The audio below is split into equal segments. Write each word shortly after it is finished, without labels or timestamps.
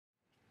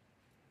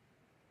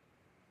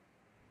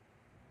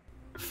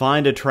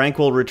Find a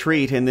tranquil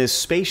retreat in this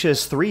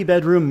spacious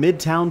 3-bedroom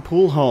midtown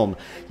pool home.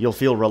 You'll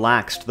feel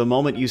relaxed the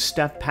moment you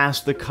step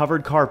past the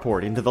covered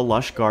carport into the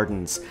lush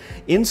gardens.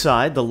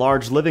 Inside, the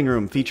large living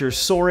room features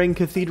soaring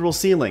cathedral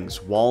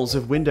ceilings, walls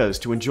of windows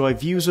to enjoy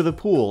views of the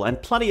pool,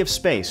 and plenty of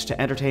space to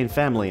entertain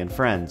family and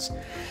friends.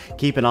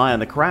 Keep an eye on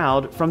the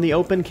crowd from the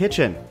open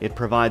kitchen. It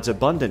provides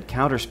abundant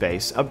counter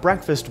space, a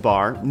breakfast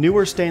bar,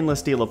 newer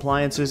stainless steel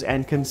appliances,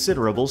 and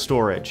considerable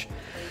storage.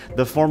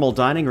 The formal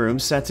dining room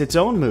sets its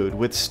own mood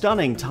with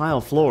stunning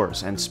tile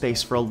floors and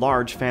space for a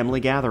large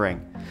family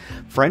gathering.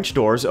 French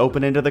doors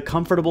open into the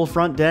comfortable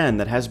front den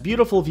that has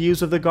beautiful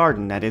views of the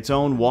garden and its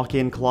own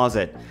walk-in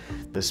closet.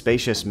 The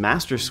spacious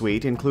master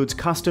suite includes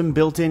custom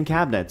built-in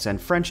cabinets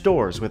and French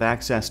doors with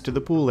access to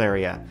the pool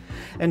area.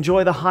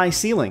 Enjoy the high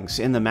ceilings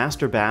in the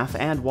master bath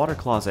and water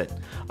closet.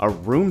 A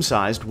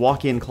room-sized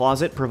walk-in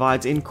closet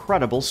provides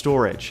incredible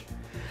storage.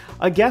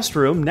 A guest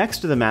room next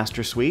to the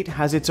master suite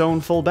has its own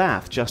full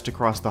bath just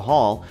across the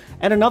hall,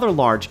 and another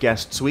large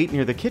guest suite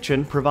near the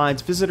kitchen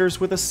provides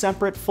visitors with a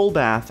separate full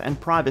bath and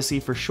privacy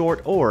for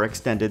short or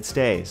extended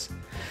stays.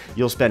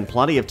 You'll spend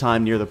plenty of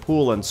time near the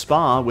pool and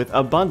spa with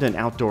abundant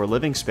outdoor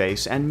living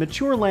space and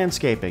mature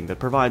landscaping that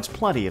provides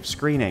plenty of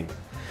screening.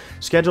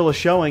 Schedule a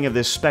showing of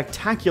this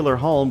spectacular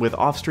home with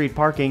off-street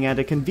parking and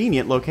a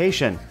convenient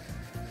location.